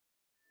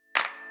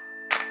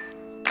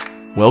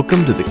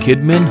Welcome to the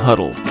KidMin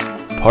Huddle,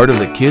 part of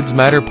the Kids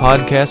Matter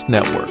Podcast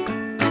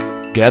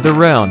Network. Gather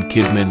round,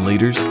 KidMin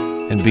leaders,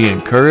 and be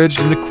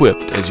encouraged and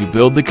equipped as you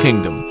build the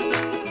kingdom.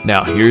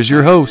 Now here's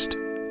your host,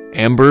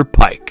 Amber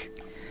Pike.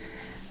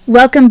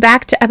 Welcome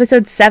back to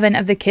episode 7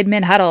 of the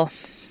KidMin Huddle.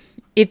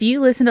 If you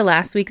listened to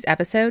last week's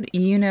episode,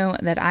 you know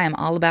that I am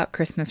all about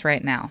Christmas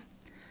right now.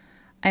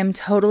 I am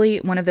totally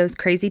one of those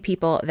crazy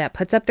people that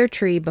puts up their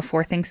tree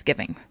before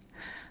Thanksgiving.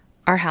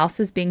 Our house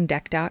is being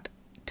decked out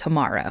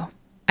tomorrow.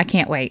 I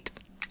can't wait.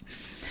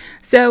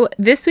 So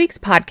this week's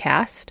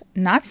podcast,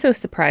 not so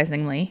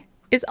surprisingly,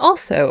 is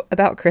also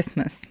about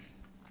Christmas.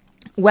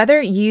 Whether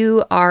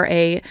you are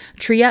a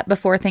tree up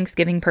before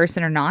Thanksgiving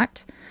person or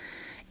not,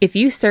 if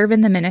you serve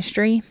in the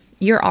ministry,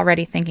 you're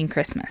already thinking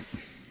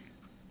Christmas.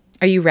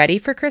 Are you ready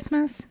for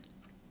Christmas?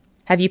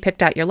 Have you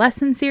picked out your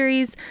lesson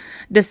series,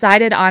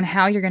 decided on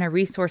how you're going to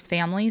resource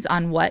families,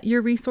 on what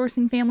you're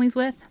resourcing families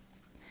with?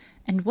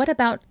 And what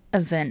about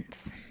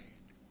events?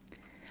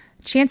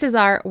 Chances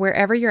are,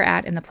 wherever you're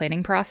at in the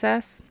planning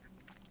process,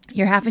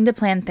 you're having to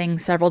plan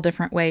things several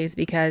different ways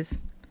because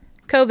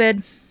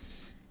COVID.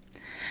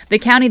 The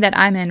county that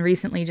I'm in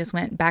recently just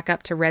went back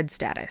up to red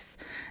status,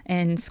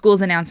 and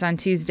schools announced on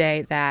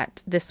Tuesday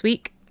that this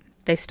week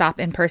they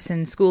stop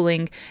in-person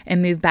schooling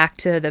and move back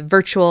to the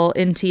virtual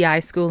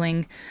NTI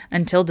schooling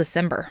until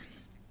December.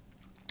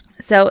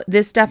 So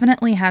this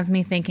definitely has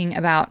me thinking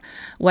about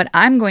what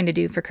I'm going to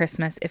do for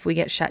Christmas if we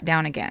get shut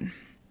down again.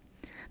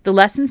 The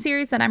lesson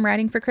series that I'm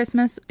writing for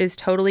Christmas is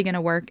totally going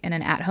to work in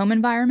an at-home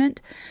environment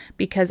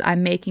because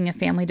I'm making a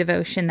family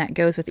devotion that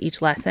goes with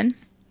each lesson.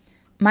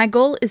 My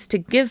goal is to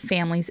give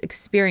families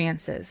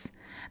experiences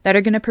that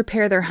are going to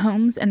prepare their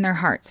homes and their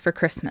hearts for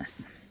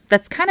Christmas.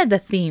 That's kind of the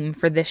theme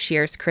for this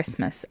year's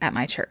Christmas at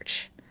my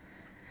church.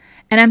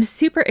 And I'm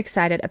super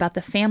excited about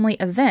the family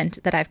event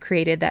that I've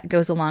created that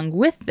goes along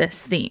with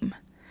this theme.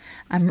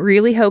 I'm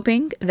really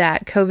hoping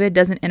that COVID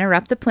doesn't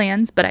interrupt the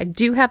plans, but I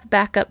do have a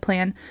backup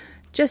plan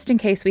just in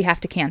case we have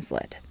to cancel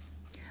it.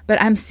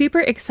 But I'm super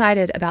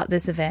excited about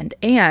this event,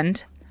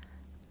 and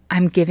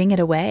I'm giving it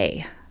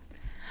away.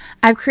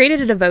 I've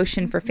created a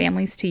devotion for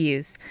families to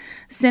use,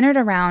 centered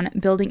around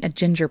building a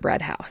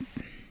gingerbread house.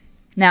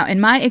 Now,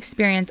 in my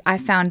experience, I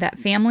found that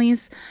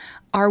families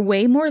are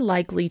way more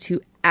likely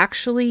to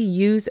actually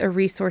use a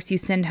resource you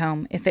send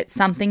home if it's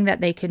something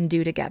that they can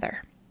do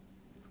together.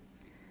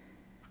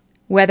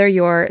 Whether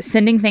you're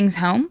sending things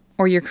home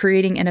or you're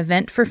creating an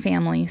event for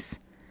families,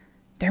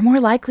 they're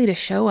more likely to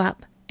show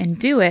up and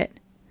do it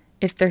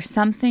if there's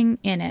something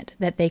in it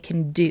that they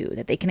can do,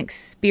 that they can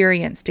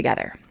experience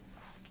together.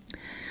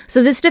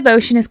 So this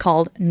devotion is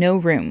called No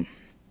Room,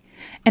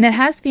 and it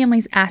has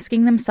families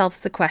asking themselves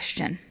the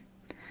question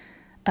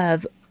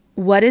of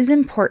what is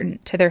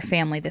important to their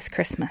family this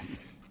Christmas.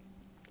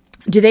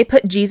 Do they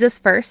put Jesus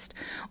first,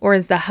 or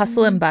is the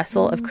hustle and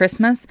bustle of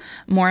Christmas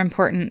more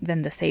important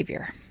than the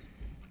Savior?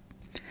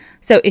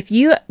 So if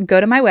you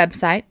go to my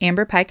website,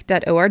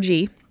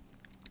 amberpike.org,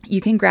 you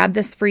can grab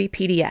this free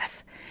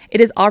PDF. It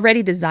is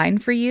already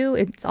designed for you.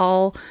 It's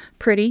all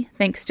pretty,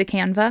 thanks to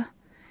Canva.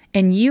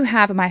 And you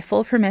have my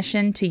full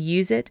permission to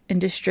use it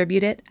and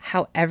distribute it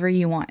however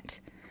you want.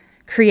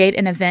 Create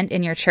an event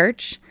in your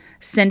church,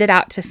 send it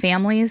out to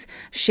families,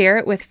 share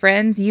it with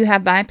friends. You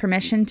have my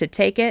permission to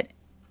take it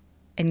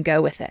and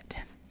go with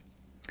it.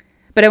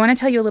 But I want to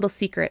tell you a little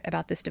secret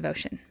about this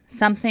devotion,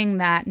 something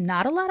that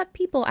not a lot of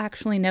people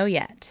actually know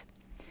yet.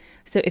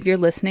 So if you're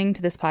listening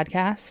to this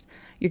podcast,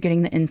 you're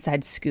getting the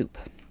inside scoop.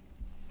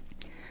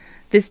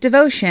 This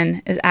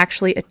devotion is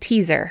actually a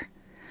teaser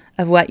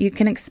of what you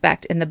can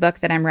expect in the book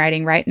that I'm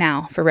writing right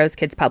now for Rose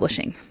Kids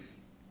Publishing.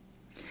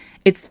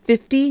 It's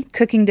 50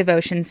 cooking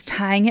devotions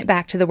tying it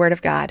back to the Word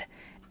of God,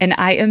 and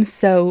I am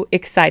so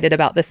excited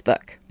about this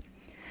book.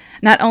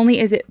 Not only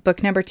is it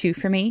book number 2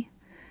 for me,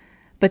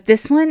 but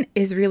this one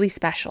is really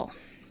special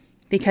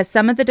because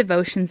some of the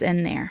devotions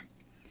in there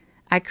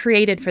I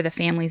created for the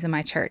families in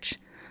my church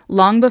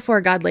long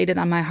before God laid it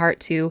on my heart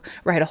to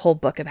write a whole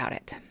book about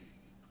it.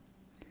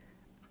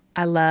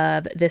 I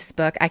love this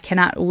book. I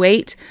cannot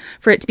wait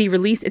for it to be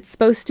released. It's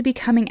supposed to be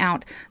coming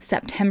out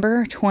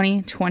September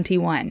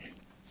 2021.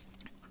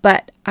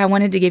 But I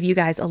wanted to give you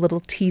guys a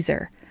little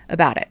teaser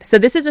about it. So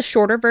this is a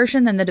shorter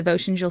version than the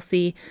devotions you'll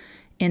see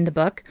in the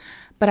book,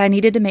 but I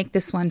needed to make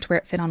this one to where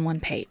it fit on one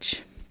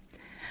page.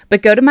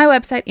 But go to my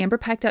website,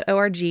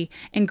 amberpike.org,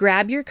 and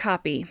grab your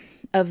copy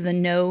of the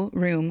No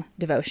Room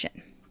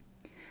devotion.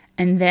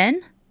 And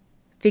then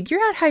figure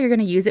out how you're going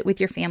to use it with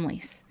your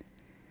families.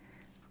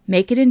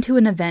 Make it into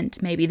an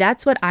event, maybe.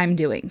 That's what I'm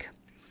doing.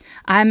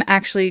 I'm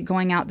actually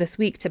going out this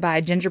week to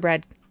buy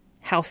gingerbread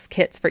house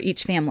kits for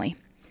each family.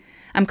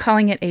 I'm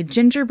calling it a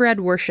gingerbread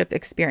worship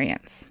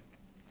experience.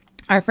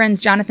 Our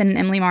friends Jonathan and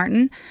Emily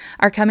Martin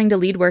are coming to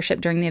lead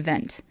worship during the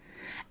event.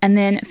 And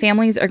then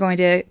families are going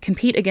to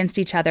compete against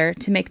each other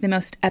to make the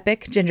most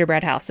epic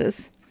gingerbread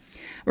houses.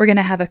 We're going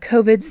to have a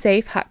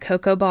COVID-safe hot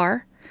cocoa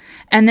bar.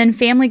 And then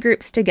family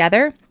groups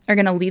together are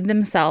going to lead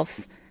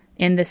themselves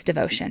in this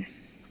devotion.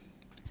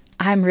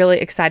 I'm really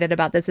excited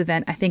about this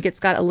event. I think it's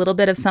got a little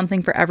bit of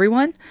something for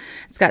everyone.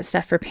 It's got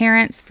stuff for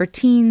parents, for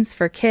teens,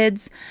 for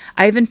kids.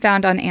 I even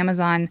found on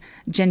Amazon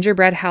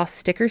gingerbread house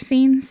sticker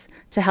scenes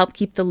to help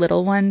keep the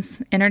little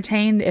ones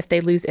entertained if they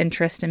lose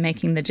interest in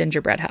making the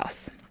gingerbread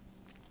house.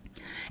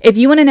 If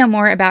you want to know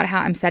more about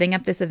how I'm setting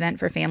up this event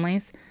for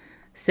families,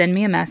 send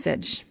me a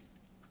message.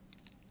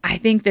 I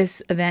think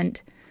this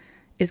event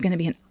is going to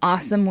be an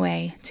awesome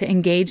way to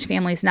engage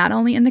families not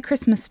only in the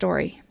Christmas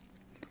story,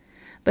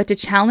 but to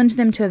challenge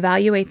them to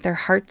evaluate their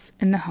hearts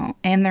and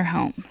their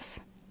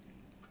homes.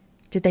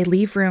 Did they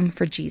leave room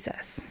for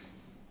Jesus?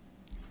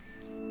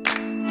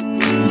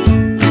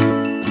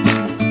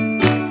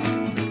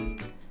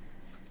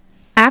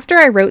 After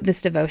I wrote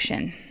this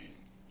devotion,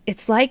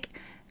 it's like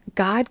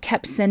God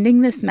kept sending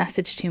this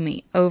message to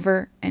me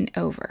over and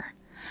over.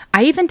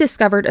 I even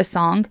discovered a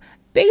song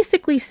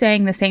basically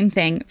saying the same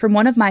thing from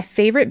one of my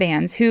favorite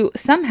bands who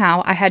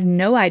somehow, I had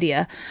no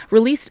idea,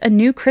 released a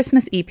new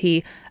Christmas EP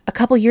a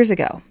couple years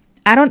ago.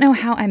 I don't know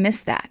how I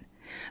missed that.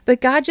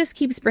 But God just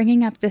keeps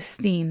bringing up this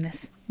theme,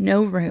 this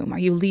no room. Are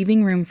you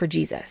leaving room for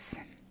Jesus?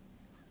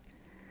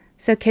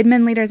 So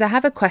KidMin leaders, I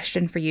have a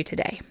question for you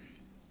today.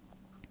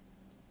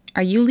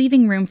 Are you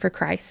leaving room for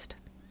Christ?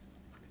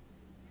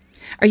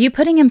 Are you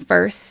putting him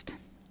first,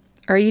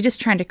 or are you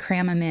just trying to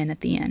cram him in at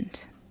the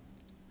end?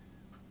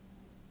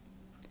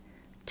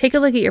 Take a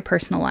look at your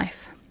personal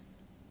life.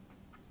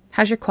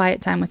 How's your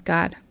quiet time with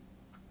God?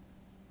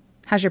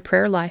 How's your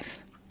prayer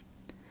life?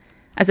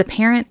 As a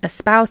parent, a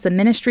spouse, a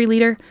ministry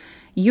leader,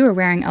 you are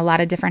wearing a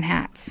lot of different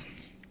hats,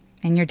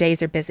 and your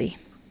days are busy.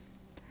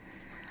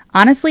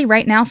 Honestly,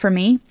 right now for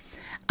me,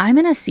 I'm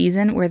in a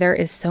season where there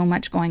is so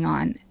much going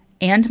on,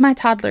 and my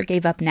toddler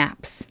gave up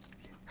naps.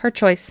 Her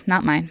choice,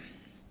 not mine.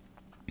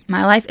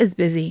 My life is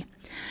busy,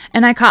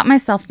 and I caught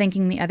myself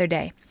thinking the other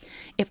day,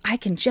 if I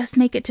can just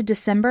make it to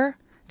December,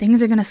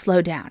 things are going to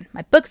slow down.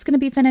 My book's going to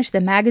be finished. The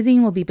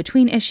magazine will be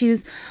between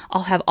issues.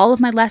 I'll have all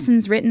of my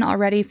lessons written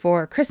already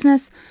for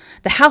Christmas.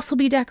 The house will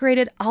be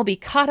decorated. I'll be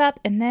caught up,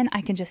 and then I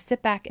can just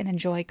sit back and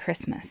enjoy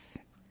Christmas.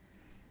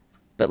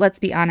 But let's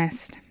be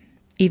honest.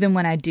 Even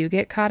when I do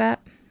get caught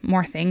up,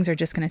 more things are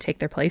just going to take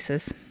their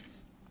places.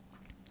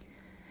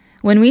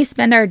 When we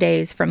spend our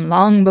days from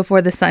long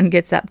before the sun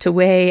gets up to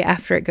way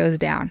after it goes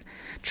down,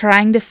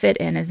 trying to fit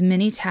in as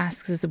many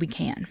tasks as we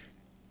can,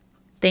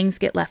 things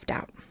get left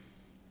out.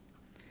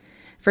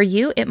 For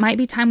you, it might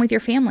be time with your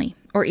family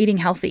or eating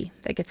healthy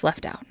that gets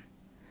left out.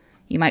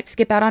 You might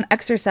skip out on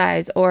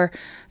exercise or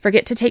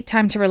forget to take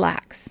time to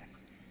relax.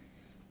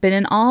 But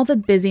in all the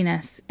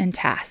busyness and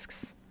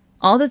tasks,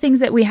 all the things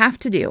that we have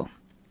to do,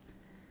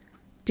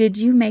 did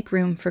you make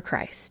room for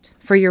Christ,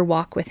 for your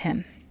walk with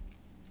him?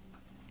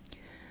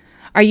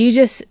 Are you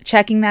just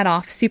checking that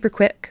off super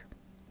quick,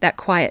 that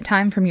quiet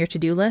time from your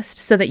to-do list,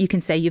 so that you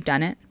can say you've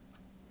done it?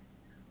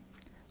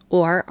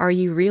 Or are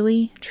you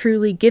really,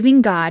 truly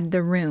giving God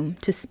the room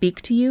to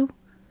speak to you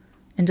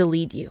and to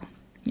lead you?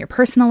 Your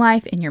personal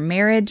life, in your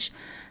marriage,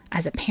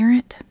 as a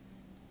parent?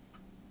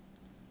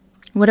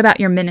 What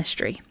about your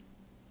ministry?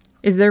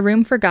 Is there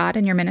room for God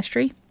in your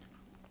ministry?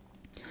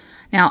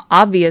 Now,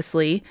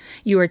 obviously,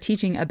 you are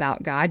teaching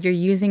about God. You're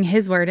using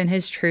his word and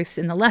his truths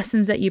in the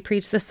lessons that you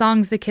preach, the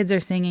songs the kids are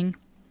singing.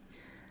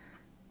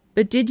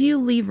 But did you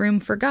leave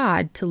room for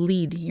God to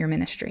lead your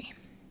ministry?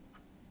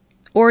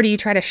 Or do you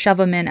try to shove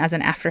them in as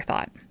an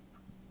afterthought?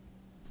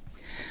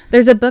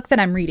 There's a book that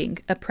I'm reading,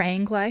 A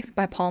Praying Life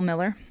by Paul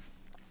Miller,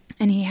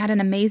 and he had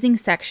an amazing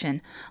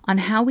section on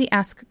how we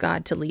ask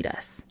God to lead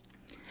us.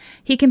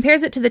 He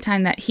compares it to the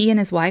time that he and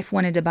his wife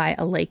wanted to buy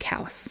a lake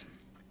house.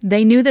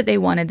 They knew that they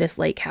wanted this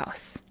lake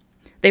house.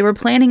 They were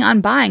planning on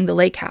buying the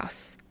lake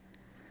house.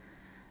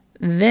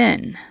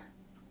 Then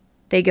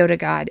they go to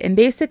God and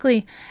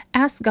basically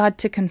ask God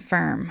to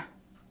confirm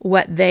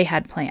what they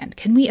had planned.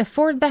 Can we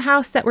afford the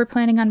house that we're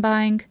planning on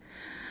buying?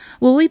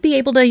 Will we be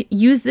able to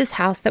use this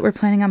house that we're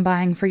planning on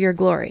buying for your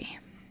glory?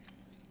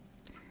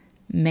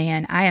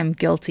 Man, I am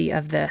guilty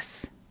of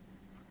this.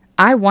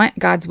 I want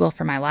God's will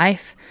for my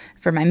life,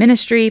 for my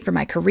ministry, for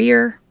my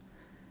career,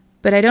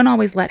 but I don't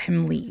always let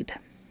him lead.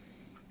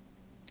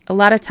 A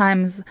lot of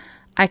times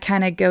I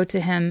kind of go to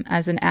him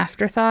as an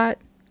afterthought,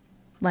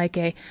 like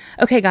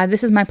okay, God,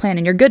 this is my plan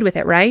and you're good with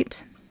it,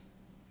 right?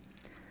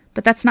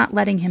 But that's not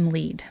letting him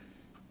lead.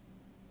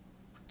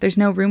 There's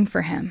no room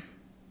for him.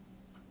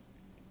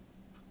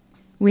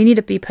 We need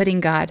to be putting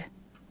God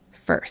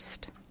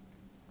first.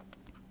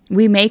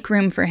 We make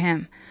room for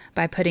him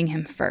by putting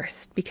him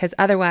first, because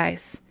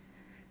otherwise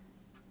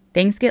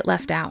things get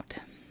left out.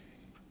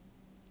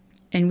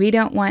 And we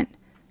don't want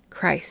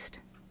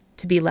Christ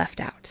to be left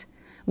out.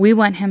 We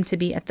want him to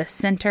be at the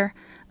center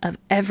of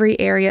every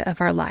area of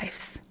our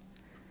lives,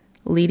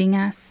 leading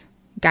us,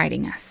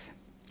 guiding us.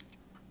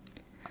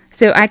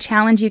 So I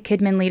challenge you,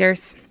 KidMin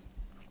leaders,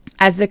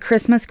 as the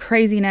Christmas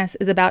craziness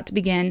is about to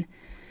begin,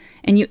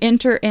 and you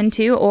enter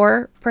into,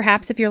 or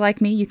perhaps if you're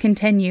like me, you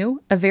continue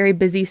a very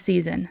busy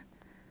season,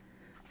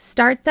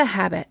 start the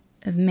habit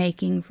of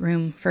making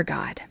room for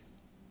God.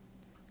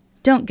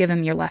 Don't give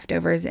him your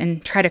leftovers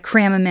and try to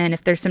cram them in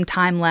if there's some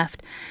time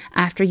left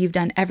after you've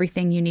done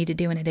everything you need to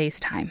do in a day's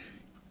time.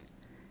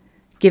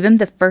 Give him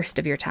the first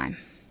of your time.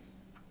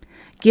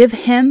 Give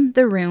him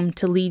the room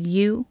to lead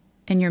you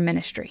in your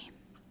ministry.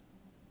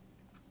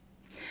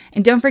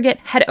 And don't forget,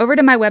 head over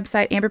to my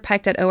website,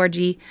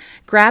 amberpike.org,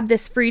 grab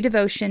this free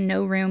devotion,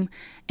 No Room,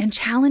 and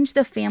challenge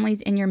the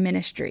families in your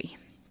ministry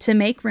to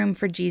make room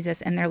for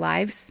Jesus in their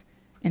lives,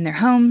 in their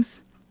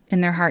homes,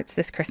 in their hearts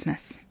this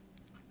Christmas.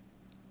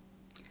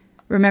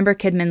 Remember,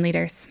 KidMin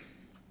leaders,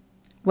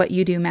 what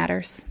you do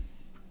matters.